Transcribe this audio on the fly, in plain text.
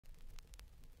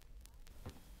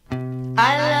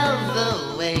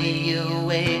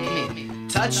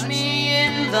touch me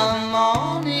in the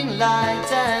morning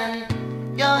light and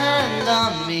your hand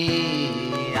on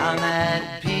me. I'm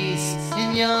at peace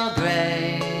in your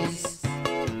grace.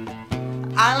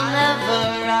 I'll never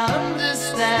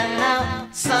understand how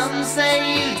some say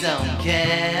you don't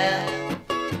care,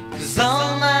 'cause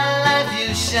all my life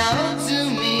you shout to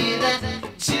me that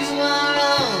you are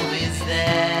always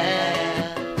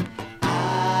there.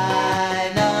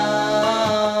 I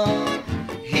know,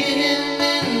 hear him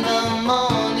in the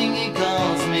morning, he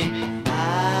calls me.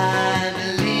 I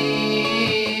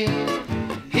believe,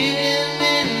 hear him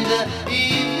in the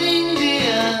evening,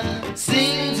 dear.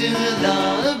 Sing to the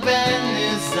Lord a brand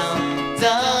new song.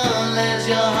 Don't let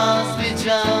your hearts be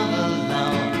troubled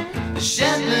now. The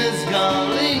shepherd's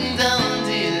calling, don't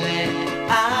delay.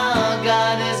 Our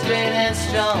God is great and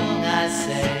strong, I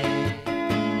say.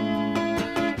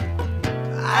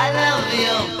 I love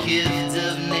your gift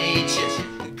of nature.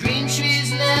 The green trees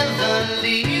never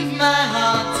leave my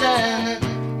heart, and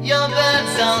your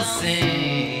birds all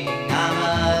sing. I'm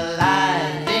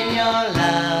alive in your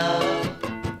love.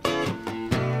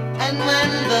 And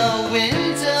when the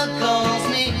winter calls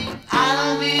me,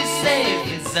 I'll be safe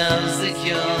and so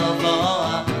secure, for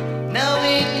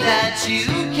knowing that you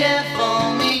care for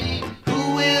me. Who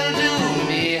will do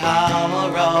me harm or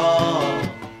wrong?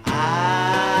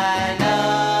 I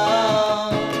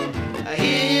know, I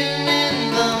hear him in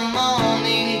the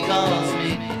morning, he calls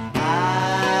me. I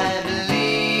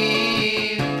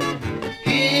believe,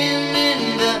 hear him in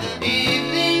the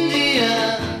evening, dear.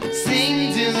 Sing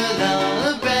to the Lord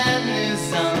a brand new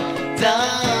song.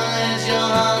 Don't let your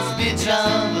hearts be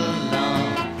troubled long.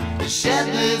 The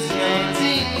shepherd's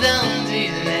waiting, don't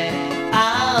delay.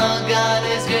 Our God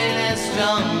is great and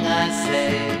strong, I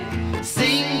say.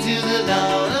 Sing to the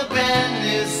Lord a brand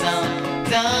new song.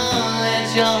 Don't let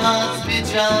your hearts be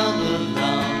troubled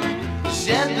long. The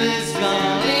shepherd's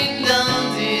calling, don't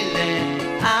delay.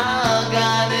 Our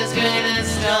God is great and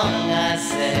strong, I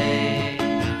say.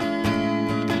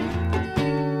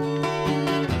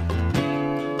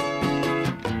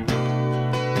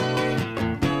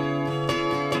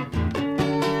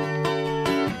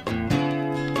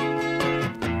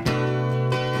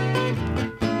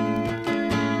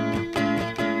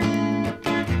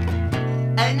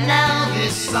 And now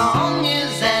this song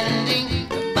is ending,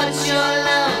 but your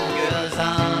love goes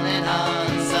on and on.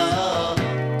 So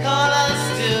call us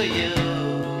to you,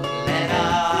 let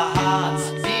our hearts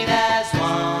beat as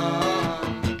one,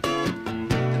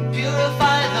 and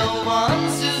purify the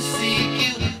ones who seek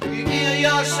you. Reveal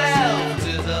yourself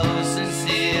to those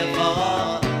sincere,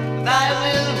 for thy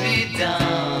will be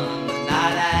done,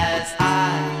 not as I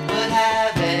would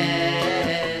have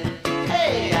it.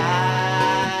 Hey,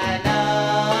 I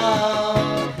know,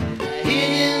 hear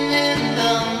him in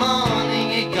the morning,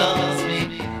 he calls me.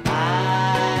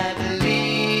 I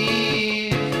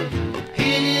believe,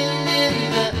 hear him in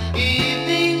the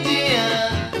evening, dear.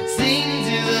 Sing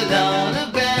to the Lord a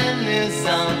brand new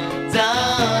song.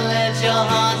 Don't let your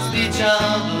hearts be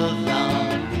troubled long.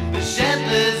 The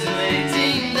shepherd's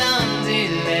waiting, don't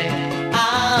delay.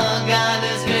 Our God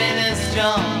is great and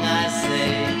strong, I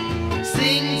say.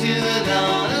 Sing to the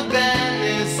Lord a brand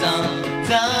new song.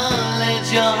 Don't let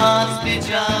your hearts be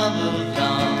troubled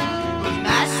long. The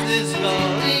Master's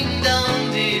calling, don't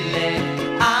delay.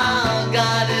 Our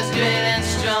God is great and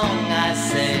strong, I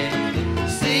say.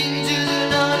 Sing to the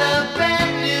Lord a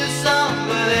brand new song.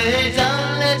 But hey,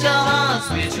 don't let your hearts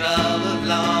be troubled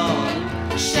long.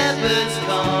 The shepherd's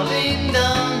calling,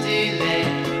 don't